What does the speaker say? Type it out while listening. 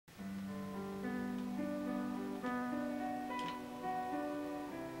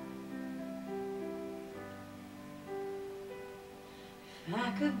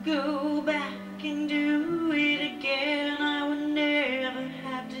could go back and do it again, I would never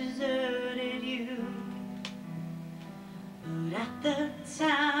have deserted you. But at the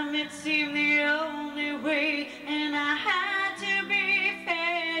time it seemed the only way, and I had to be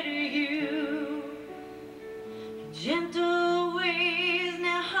fair to you. Gentle ways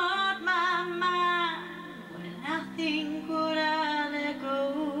now haunt my mind when I think would I let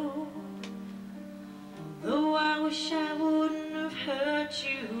go. Although I wish I wouldn't have hurt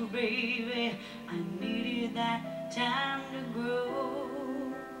you, baby, I needed that time to grow.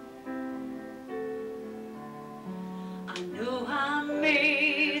 I know I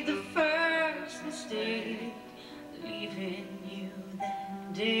made the first mistake leaving you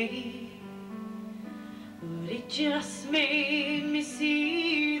that day, but it just made me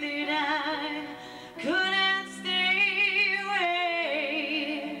see that I couldn't stay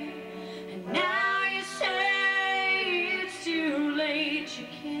away. And now you say it's too late, you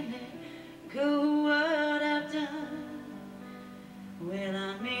can't let go what I've done. Well,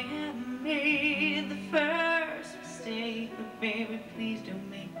 I may have made the first mistake, but baby, please don't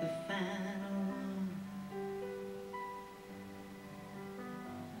make the final one.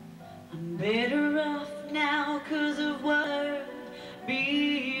 I'm better off now 'cause of what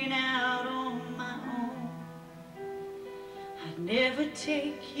being out on my own. I'd never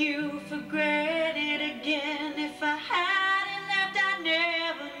take you for granted again. If I hadn't left, I'd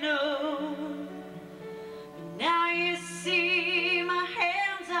never know. But now you see my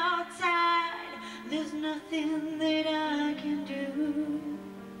hands are tied, there's nothing that I can do.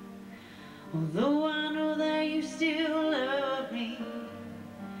 Although I know that you still love me,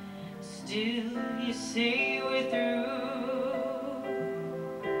 still you say we're through.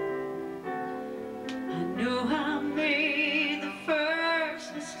 I know I made the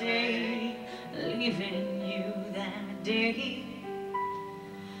first mistake leaving you that day,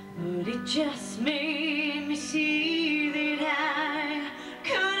 but it just made me see that I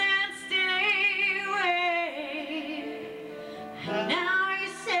couldn't stay away. And now you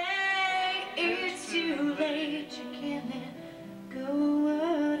say it's too late, you can't let go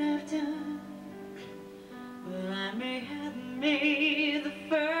what I've done. Well, I may have made the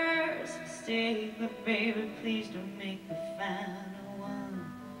first mistake, but baby, please don't make the final one.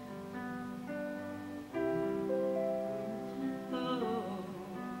 Oh,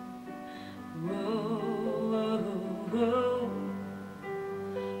 whoa, whoa, whoa.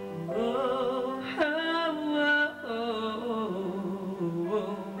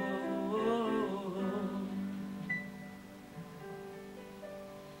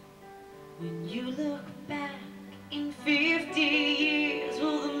 When you look back in 50 years,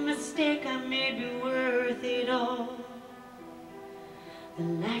 will the mistake I made be worth it all? The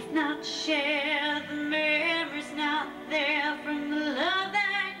life not shared, the memories not there from the love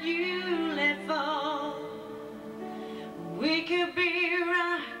that you let fall. We could be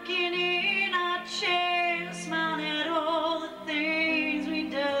rocking in our chairs, smiling at all the things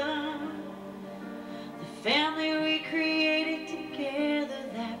we've done, the family we created together,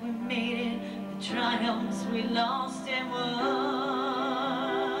 that we made it, the triumphs we lost and won.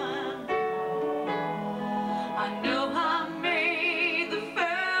 I know I made the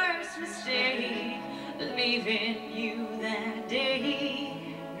first mistake leaving you that day,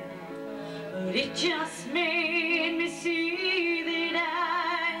 but it just made me see that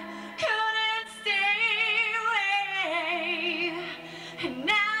I couldn't stay away. And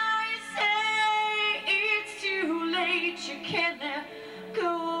now you say it's too late, you can't let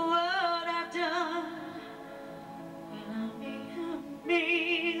go what I've done. Well, I may have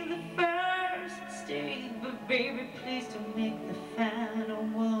made the first mistake, but baby, please don't make